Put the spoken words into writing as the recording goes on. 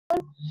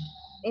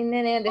In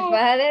the name of the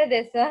Father,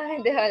 the Son,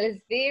 and the Holy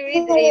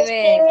Spirit.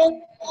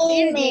 Amen.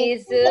 Dear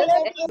Jesus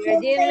and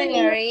Virgin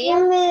Mary,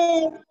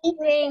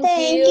 thank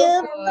you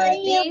for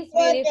this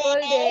beautiful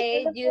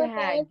day you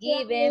have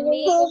given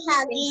me.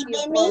 Thank you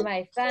for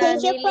my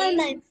family.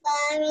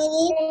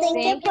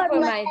 Thank you for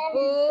my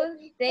food.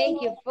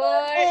 Thank you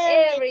for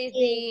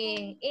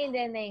everything. In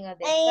the name of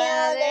the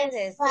Father,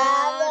 the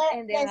Son,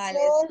 and the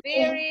Holy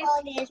Spirit.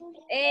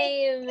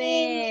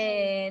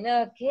 Amen.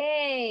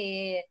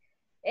 Okay.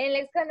 And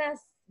let's gonna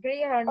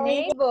greet our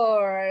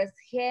neighbors.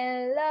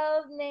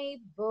 Hello,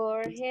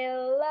 neighbor.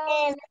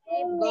 Hello,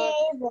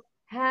 neighbor.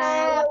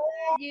 How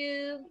are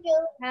you?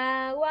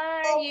 How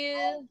are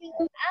you?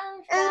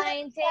 I'm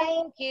fine,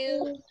 thank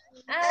you.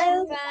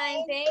 I'm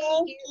fine,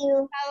 thank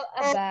you.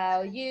 How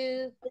about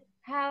you?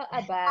 How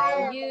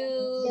about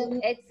you?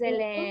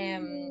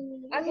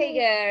 Excellent. Okay,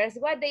 girls,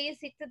 what day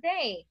is it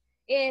today?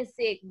 Is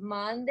it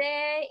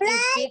Monday?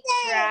 Is it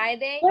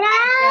Friday?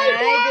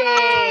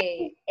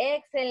 Friday.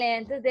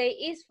 Excellent. Today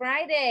is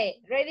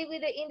Friday. Ready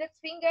with the index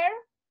finger?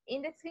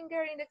 Index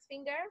finger, index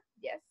finger.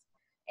 Yes.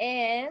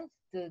 And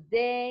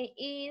today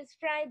is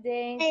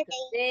Friday.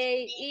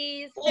 Today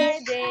is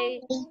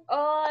Friday.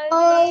 All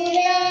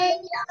day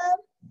long.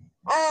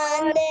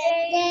 All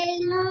day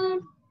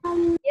long.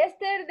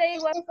 Yesterday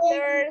was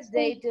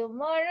Thursday.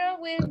 Tomorrow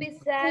will be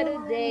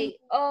Saturday.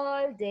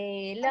 All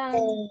day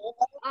long.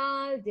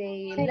 All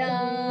day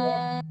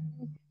long.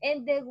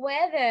 And the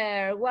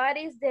weather. What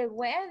is the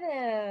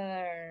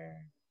weather?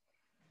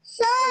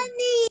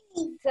 Sunny.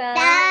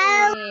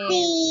 Sunny.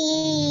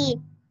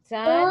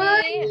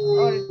 Sunny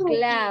or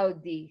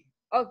cloudy?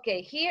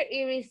 Okay, here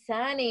it is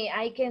sunny.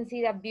 I can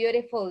see the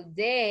beautiful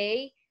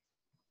day.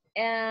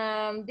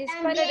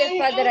 Despite the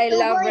fact that I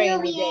love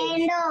rainy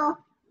days.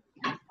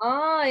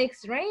 Oh,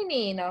 it's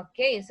raining.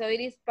 Okay, so it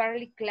is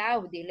partly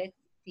cloudy. Let's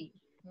see.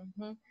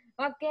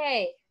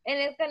 Okay, and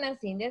let's gonna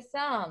sing the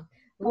song.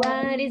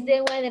 What is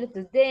the weather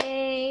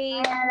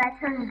today?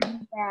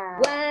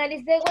 What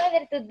is the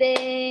weather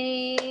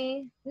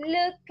today?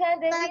 Look at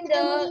the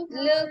window.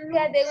 Look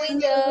at the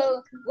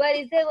window. What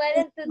is the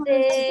weather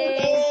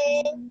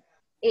today?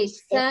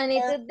 It's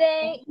sunny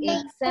today.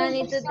 It's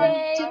sunny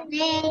today.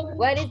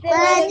 What is the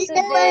weather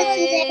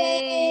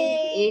today?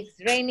 It's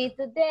rainy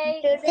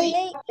today. It's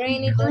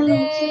rainy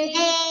today.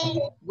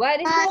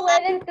 What is the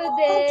weather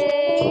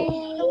today?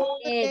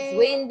 It's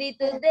windy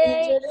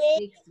today.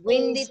 It's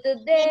windy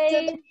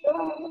today.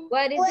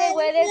 What is the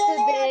weather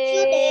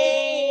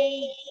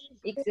today?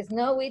 It's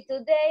snowy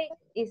today.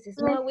 It's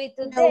snowy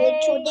today.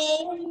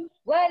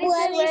 What is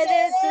the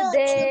weather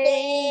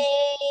today?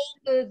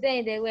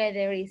 Today the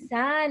weather is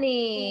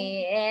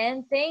sunny.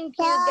 And thank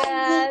you,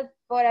 God,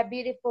 for a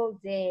beautiful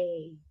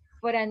day.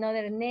 For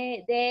another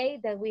day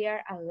that we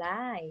are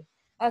alive.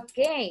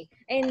 Okay,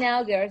 and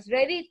now girls,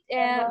 ready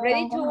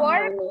to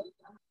work?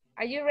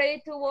 Are you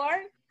ready to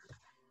work?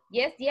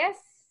 Yes, yes?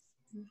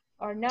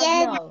 Or not,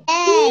 no?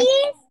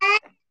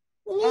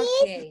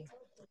 Okay.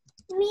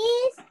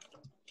 Miss,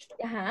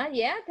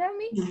 Yeah, tell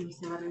me.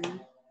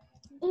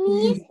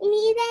 Miss,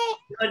 mire,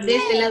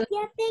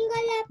 yo tengo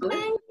la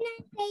página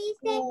que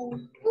dice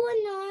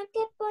 1,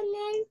 que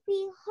pone el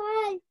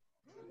frijol.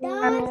 2,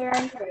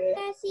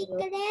 casi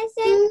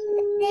crece,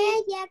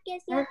 3, ya que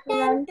sea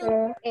tanto.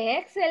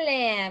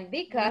 Excellent.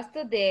 Because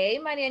today,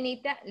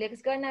 Marianita,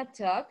 let's gonna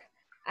talk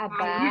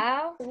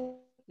about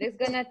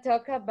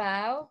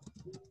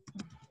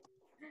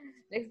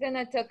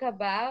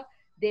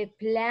the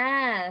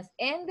plants,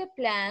 and the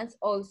plants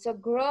also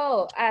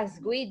grow as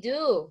we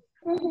do.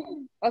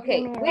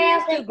 Okay, we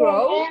used to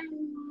grow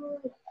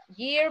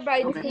year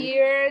by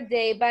year,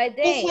 day by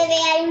day.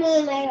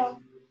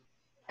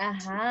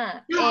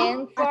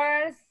 And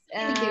first,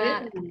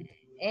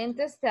 and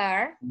to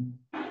start,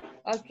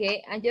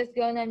 okay, I'm just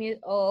gonna mute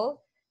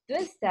all.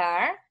 To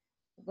start,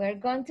 we're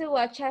going to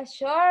watch a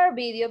short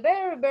video,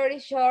 very, very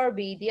short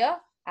video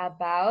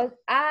about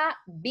a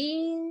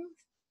bean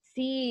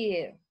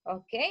seed.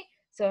 Okay,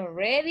 so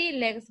ready,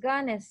 let's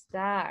gonna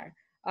start.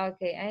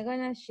 Okay, I'm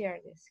gonna share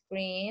the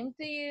screen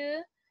to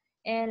you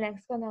and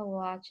let's gonna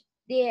watch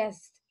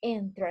this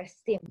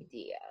interesting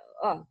video.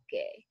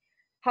 Okay,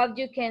 hope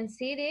you can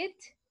see it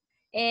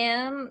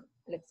and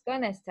let's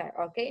gonna start.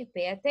 Okay,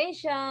 pay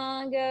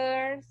attention,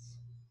 girls.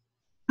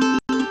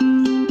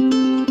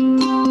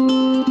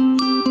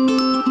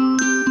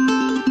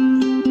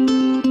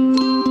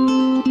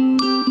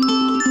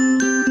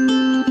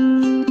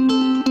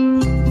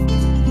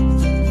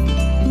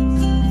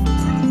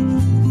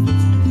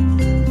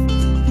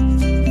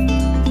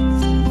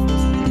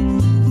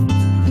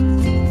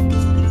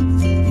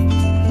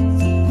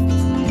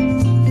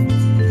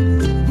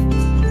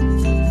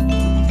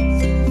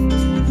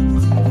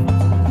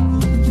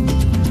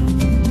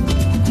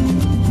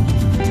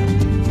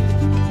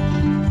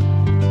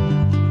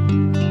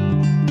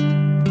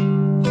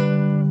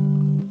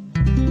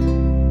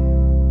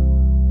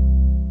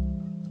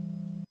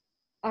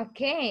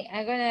 Okay,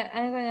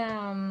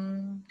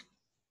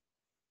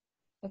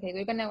 okay,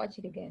 we're gonna watch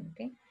it again,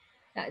 okay?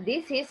 Now,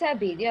 this is a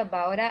video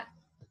about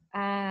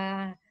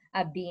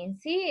a bean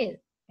seed.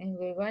 And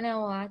we're gonna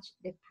watch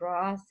the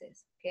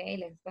process. Okay,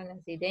 let's gonna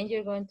see. Then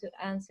you're going to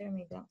answer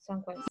me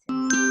some questions.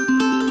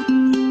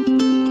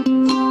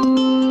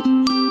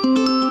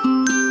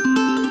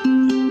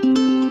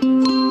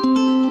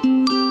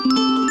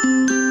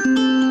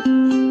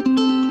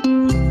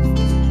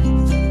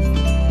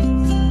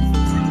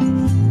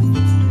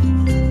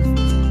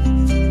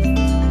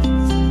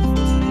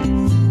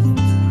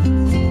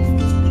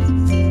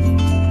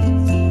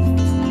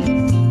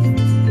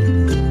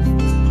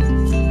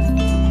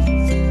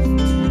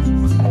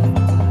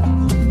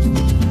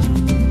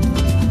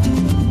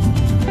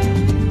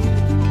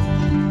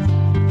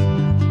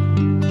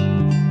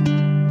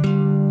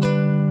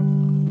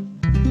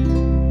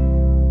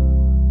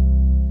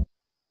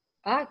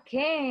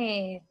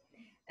 Okay.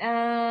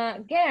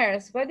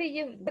 Girls, what did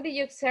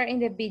you observe in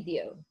the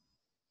video?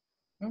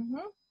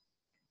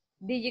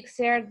 Did you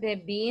observe the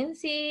bean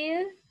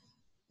seed?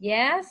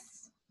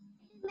 Yes.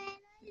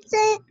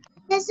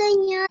 La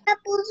señora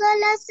puso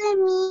la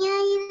semilla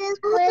y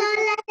después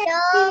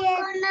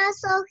con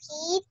las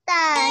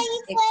hojitas.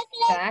 Y fue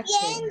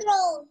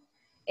creciendo.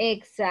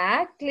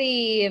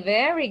 Exactly.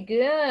 Very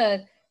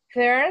good.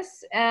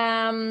 First,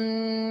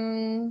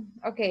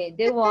 okay,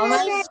 the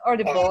woman or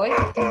the boy.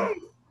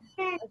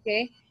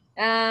 Okay.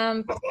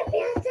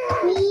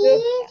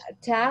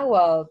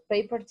 Towel,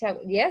 paper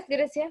towel. Yes,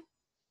 Grecia.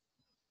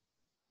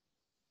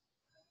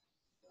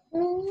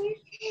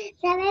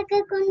 ¿Sabe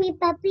que con mi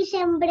papi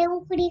sembré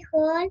un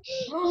frijol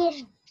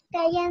y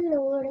está ya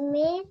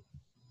enorme?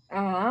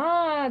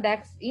 Ah,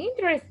 that's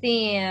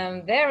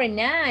interesting. Very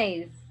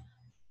nice.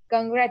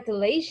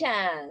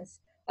 Congratulations.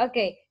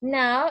 Okay,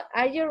 now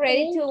are you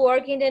ready to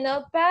work in the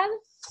notepad?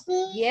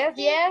 Yes,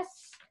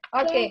 yes.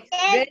 Okay,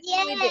 Yes,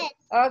 with the,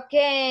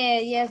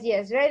 okay,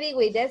 yes. Ready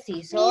with the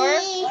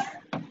scissors?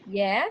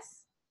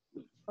 Yes.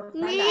 Yo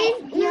con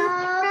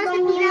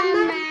mi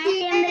mamá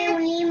sembré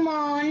un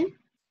limón.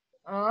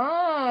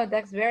 Oh,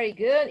 that's very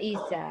good,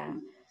 Isa.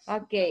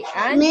 Okay,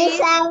 Me Angie.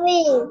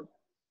 sabe.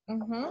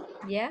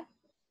 Yeah.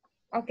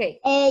 Okay.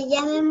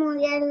 Ya me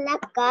mudé en la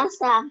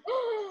casa.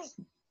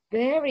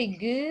 Very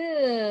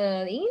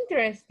good.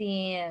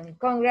 Interesting.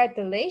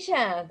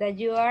 Congratulations that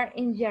you are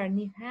in your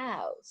new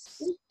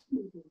house.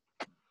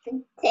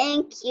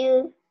 Thank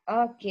you.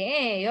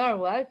 Okay, you're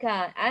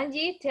welcome.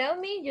 Angie, tell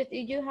me,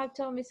 you have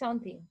told me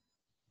something.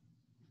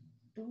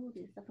 Tú te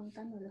estás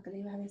preguntando lo que le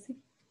ibas a decir.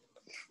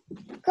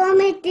 Con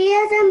mi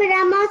tío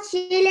sembramos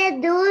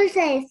chiles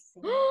dulces.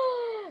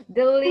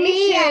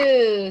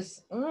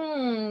 Delicious.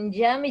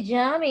 Yummy,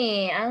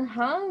 yummy. I'm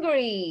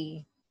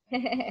hungry.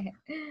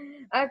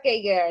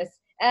 Okay, girls.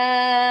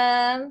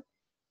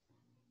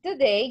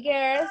 Today,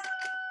 girls,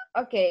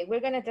 okay, we're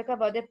going to talk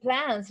about the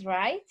plants,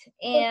 right?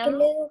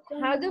 And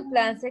how do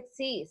plants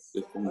exist?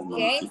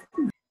 Okay.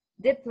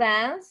 The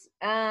plants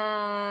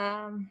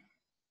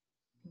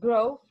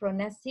grow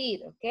from a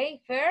seed,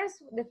 okay?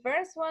 The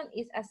first one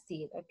is a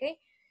seed, okay?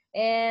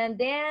 And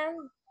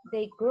then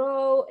they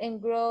grow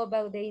and grow,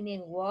 but they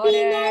need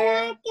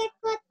water.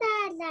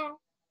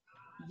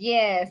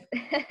 Yes.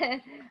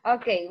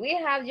 Okay, we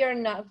have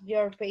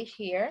your page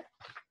here,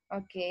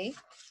 okay?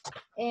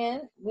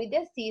 And with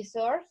the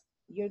scissors,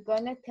 you're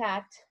gonna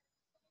cut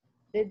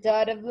the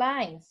dotted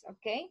lines,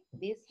 okay?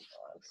 These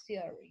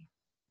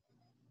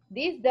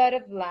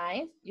dotted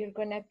lines, you're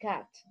gonna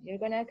cut. You're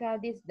gonna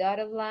cut these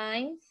dotted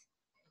lines.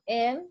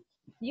 And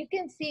you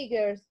can see,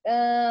 girls,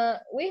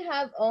 we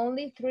have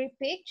only 3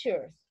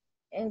 pictures.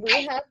 And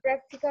we have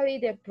practically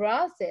the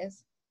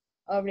process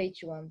of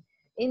each one.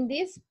 In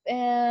these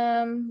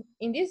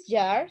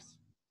jars,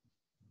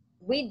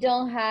 we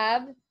don't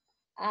have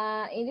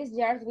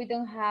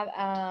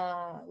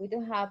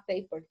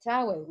paper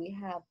towel. We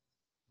have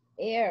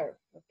air,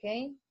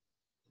 okay?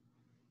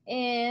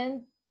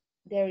 And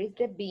there is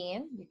the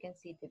bean. You can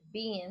see the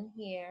bean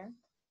here.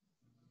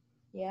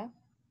 Yeah.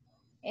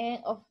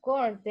 And of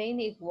course, they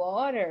need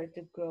water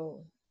to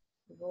grow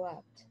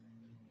up.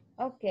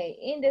 Okay,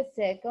 in the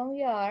second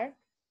yard,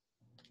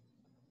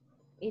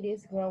 it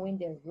is growing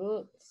the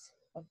roots,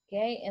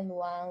 okay, and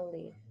one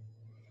leaf.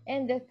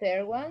 And the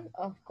third one,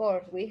 of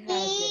course, we have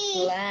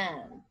the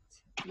plant.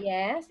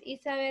 Yes,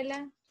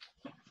 Isabela?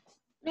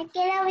 Me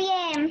queda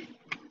bien.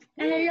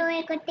 No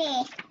lo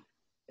corté.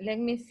 Let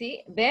me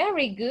see.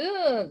 Very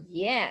good.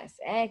 Yes,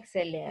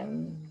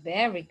 excellent.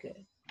 Very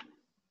good.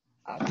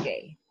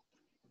 Okay.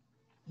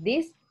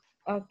 These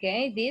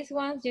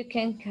ones you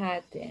can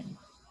cut them.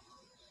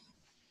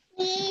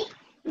 Sí,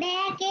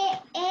 vea que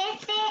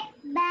este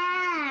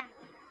va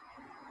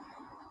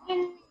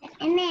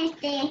en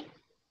este.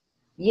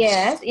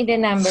 Yes, in the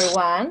number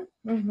 1.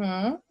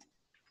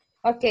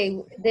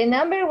 Okay, the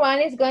number 1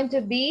 is going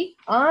to be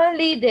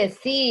only the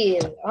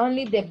seed,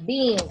 only the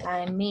bean,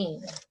 I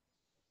mean.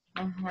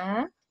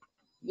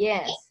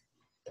 Yes.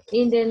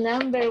 In the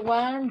number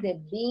 1, the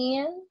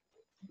bean,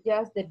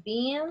 just the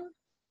bean.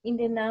 In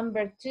the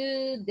number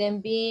 2, the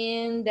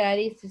bean that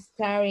is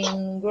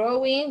starting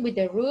growing with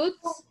the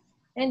roots.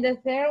 And the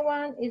third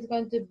one is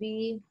going to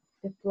be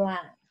the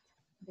plant,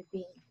 the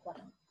bean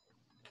plant.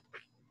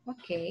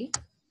 Okay.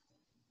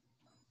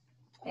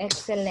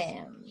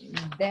 Excellent.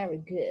 Very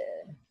good.